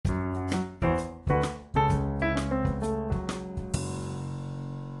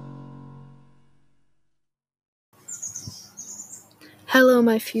Hello,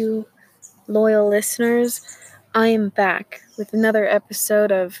 my few loyal listeners. I am back with another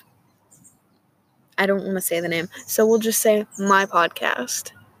episode of, I don't want to say the name, so we'll just say my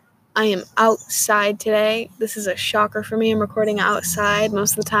podcast. I am outside today. This is a shocker for me. I'm recording outside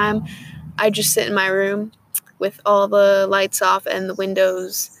most of the time. I just sit in my room with all the lights off and the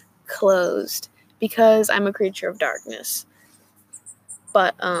windows closed because I'm a creature of darkness.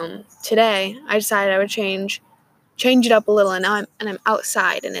 But today I decided I would change it up a little, and now I'm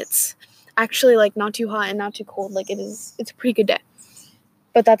outside, and it's actually like not too hot and not too cold. Like it's a pretty good day.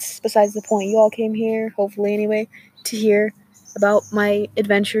 But that's besides the point. You all came here, hopefully anyway, to hear about my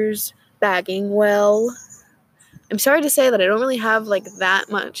adventures bagging. Well, I'm sorry to say that I don't really have like that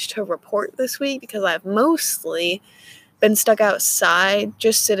much to report this week because I've mostly been stuck outside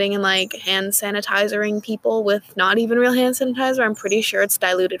just sitting and like hand sanitizing people with not even real hand sanitizer. I'm pretty sure it's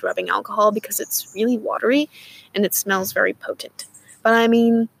diluted rubbing alcohol because it's really watery and it smells very potent. But I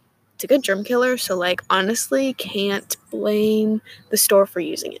mean, it's a good germ killer, so like honestly can't blame the store for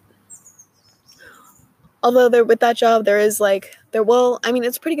using it. Although with that job it's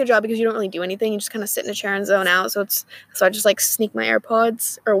a pretty good job because you don't really do anything. You just kind of sit in a chair and zone out. So I just like sneak my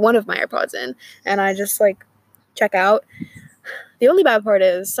AirPods or one of my AirPods in and I just like check out. The only bad part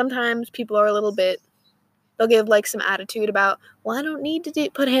is sometimes people are they'll give like some attitude about, well, I don't need to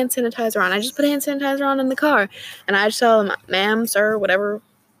put hand sanitizer on. I just put hand sanitizer on in the car. And I just tell them, ma'am, sir, whatever,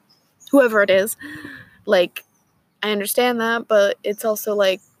 whoever it is, like, I understand that, but it's also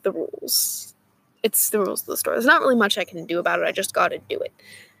like the rules. It's the rules of the store. There's not really much I can do about it. I just gotta do it.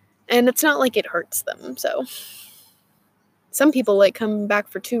 And it's not like it hurts them, so. Some people like come back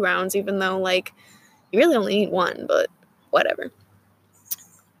for 2 rounds, even though like you really only need 1, but whatever.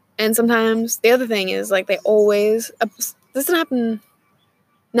 And sometimes the other thing is like they always, this doesn't happen,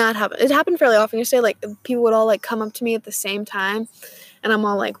 it happened fairly often. You say like people would all like come up to me at the same time and I'm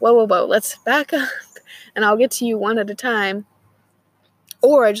all like, whoa, let's back up and I'll get to you one at a time.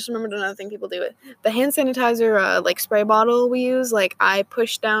 Or I just remembered another thing people do it. The hand sanitizer like spray bottle we use, like I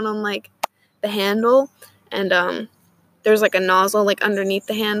push down on like the handle and there's like a nozzle like underneath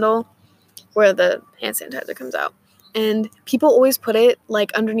the handle where the hand sanitizer comes out. And people always put it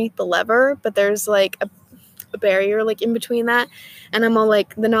like underneath the lever, but there's like a barrier like in between that. And I'm all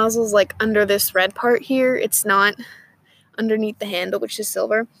like, the nozzle's like under this red part here. It's not underneath the handle, which is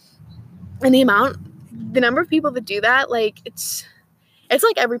silver. And the number of people that do that, like it's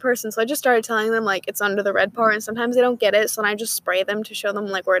like every person. So I just started telling them like it's under the red part, and sometimes they don't get it. So then I just spray them to show them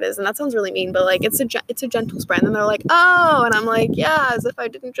like where it is. And that sounds really mean, but like it's a gentle spray. And then they're like, oh, and I'm like, yeah, as if I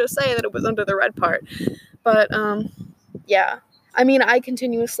didn't just say that it was under the red part. But yeah, I mean, I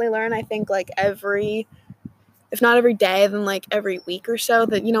continuously learn. I think like if not every day, then like every week or so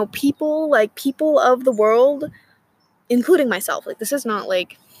that, you know, people of the world, including myself, like this is not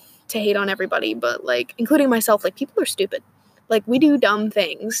like to hate on everybody, but like including myself, like people are stupid. Like we do dumb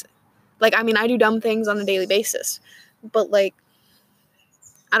things. Like, I mean, I do dumb things on a daily basis, but like,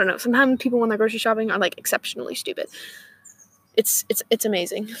 I don't know. Sometimes people when they're grocery shopping are like exceptionally stupid. It's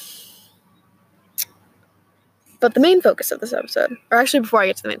amazing. But the main focus of this episode, or actually before I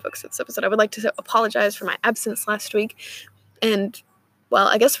get to the main focus of this episode, I would like to apologize for my absence last week. And, well,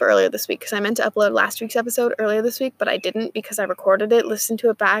 I guess for earlier this week, because I meant to upload last week's episode earlier this week, but I didn't because I recorded it, listened to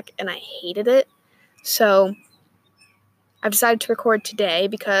it back, and I hated it. So I've decided to record today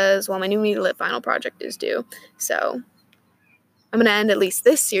because, well, my new Media Lit final project is due. So I'm going to end at least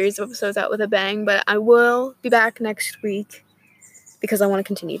this series of episodes out with a bang, but I will be back next week because I want to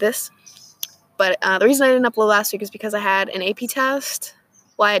continue this. But the reason I didn't upload last week is because I had an AP test.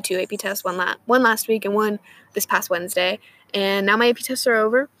 Well, I had 2 AP tests, one last week and one this past Wednesday. And now my AP tests are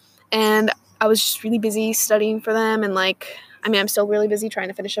over. And I was just really busy studying for them. And I'm still really busy trying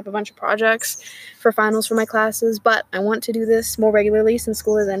to finish up a bunch of projects for finals for my classes. But I want to do this more regularly since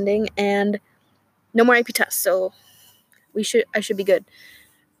school is ending. And no more AP tests. So I should be good.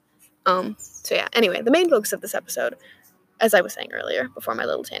 So yeah, anyway, the main focus of this episode, as I was saying earlier before my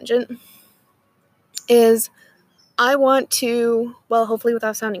little tangent, is I want to, well, hopefully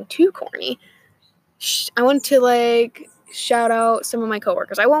without sounding too corny, I want to, like, shout out some of my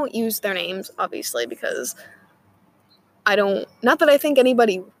coworkers. I won't use their names, obviously, because not that I think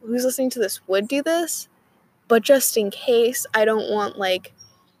anybody who's listening to this would do this, but just in case, I don't want, like,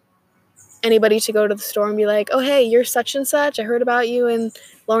 anybody to go to the store and be like, oh, hey, you're such and such, I heard about you in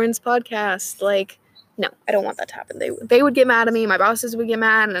Lauren's podcast, like, no, I don't want that to happen. They would get mad at me, my bosses would get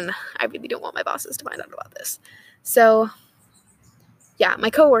mad, and I really don't want my bosses to find out about this. So, yeah,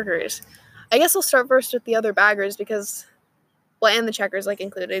 my coworkers. I guess I'll start first with the other baggers because, well, and the checkers, like,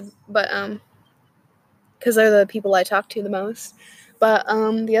 included, but, because they're the people I talk to the most. But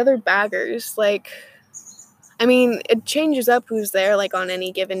the other baggers, like, I mean, it changes up who's there, like, on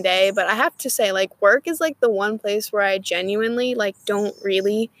any given day, but I have to say, like, work is, like, the one place where I genuinely, like, don't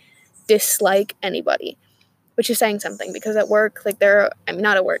really dislike anybody, which is saying something, because at work, like,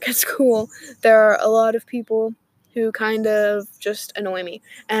 not at work, at school, there are a lot of people who kind of just annoy me,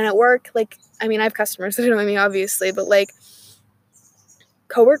 and at work, like, I mean, I have customers that annoy me, obviously, but, like,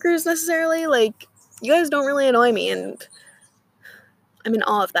 coworkers necessarily, like, you guys don't really annoy me, and I'm in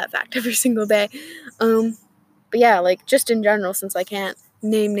awe of that fact every single day. But yeah, like, just in general, since I can't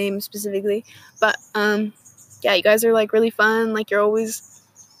name names specifically, but yeah, you guys are, like, really fun. Like, we always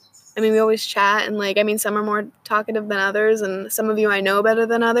chat, and, like, I mean, some are more talkative than others, and some of you I know better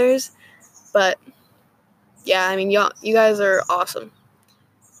than others, but yeah, I mean, you guys are awesome.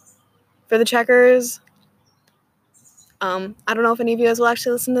 For the checkers, I don't know if any of you guys will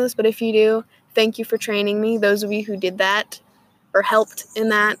actually listen to this, but if you do, thank you for training me. Those of you who did that or helped in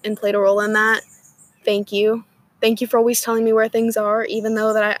that and played a role in that, thank you. Thank you for always telling me where things are, even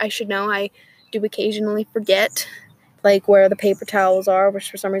though that I should know. I do occasionally forget, like, where the paper towels are,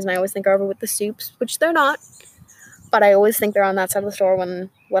 which for some reason I always think are over with the soups, which they're not, but I always think they're on that side of the store when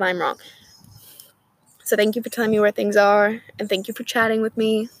I'm wrong. So thank you for telling me where things are, and thank you for chatting with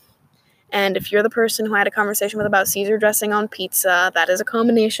me. And if you're the person who I had a conversation with about Caesar dressing on pizza, that is a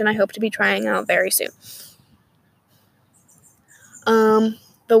combination I hope to be trying out very soon.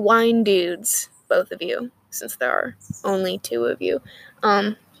 The wine dudes, both of you, since there are only two of you.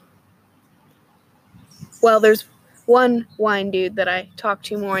 Well, there's one wine dude that I talk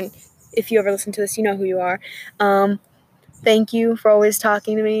to more, and if you ever listen to this, you know who you are. Thank you for always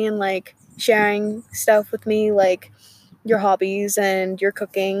talking to me and, like, sharing stuff with me, like your hobbies and your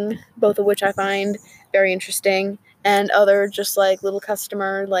cooking, both of which I find very interesting, and other just, like, little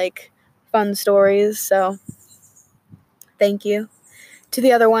customer, like, fun stories. So thank you. To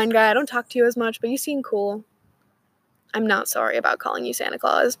the other wine guy, I don't talk to you as much, but you seem cool. I'm not sorry about calling you Santa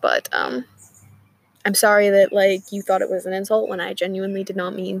Claus, but I'm sorry that, like, you thought it was an insult when I genuinely did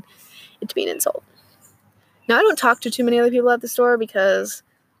not mean it to be an insult. Now, I don't talk to too many other people at the store because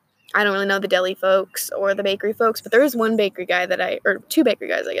I don't really know the deli folks or the bakery folks, but there is one bakery guy or two bakery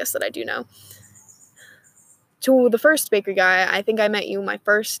guys, I guess, that I do know. To the first bakery guy, I think I met you my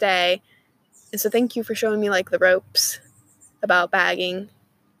first day, and so thank you for showing me, like, the ropes about bagging.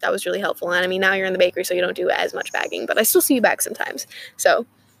 That was really helpful, and I mean, now you're in the bakery, so you don't do as much bagging, but I still see you back sometimes, so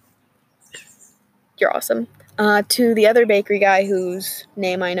you're awesome. To the other bakery guy whose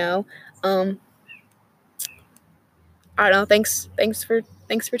name I know, I don't know, thanks for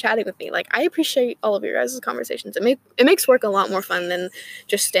chatting with me. Like, I appreciate all of your guys' conversations. It makes work a lot more fun than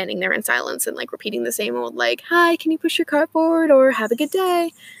just standing there in silence and, like, repeating the same old, like, hi, can you push your cart forward, or have a good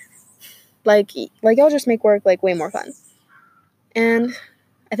day. Like y'all just make work, like, way more fun. And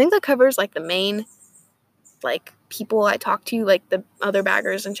I think that covers, like, the main, like, people I talk to, like, the other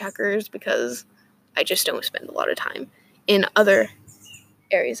baggers and checkers, because I just don't spend a lot of time in other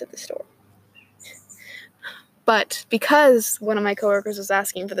areas of the store. But because one of my coworkers was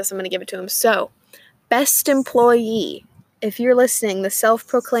asking for this, I'm going to give it to him. So, best employee. If you're listening, the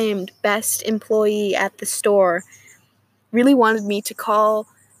self-proclaimed best employee at the store really wanted me to call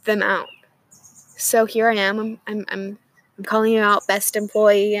them out. So here I am. I'm calling you out, best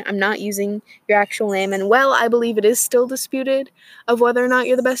employee. I'm not using your actual name. And, well, I believe it is still disputed of whether or not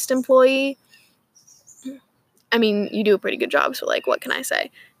you're the best employee. I mean, you do a pretty good job, so, like, what can I say?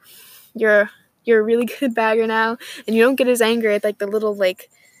 You're a really good bagger now, and you don't get as angry at, like, the little,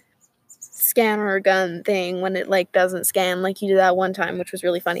 like, scanner gun thing when it, like, doesn't scan, like you did that one time, which was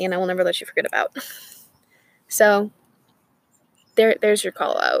really funny, and I will never let you forget about. So there's your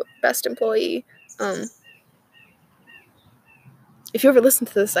call out, best employee. If you ever listen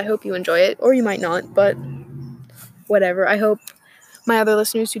to this, I hope you enjoy it, or you might not, but whatever. I hope my other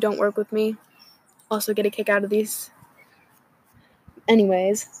listeners who don't work with me also get a kick out of these.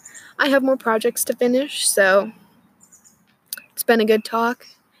 Anyways, I have more projects to finish, so it's been a good talk,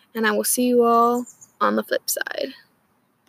 and I will see you all on the flip side.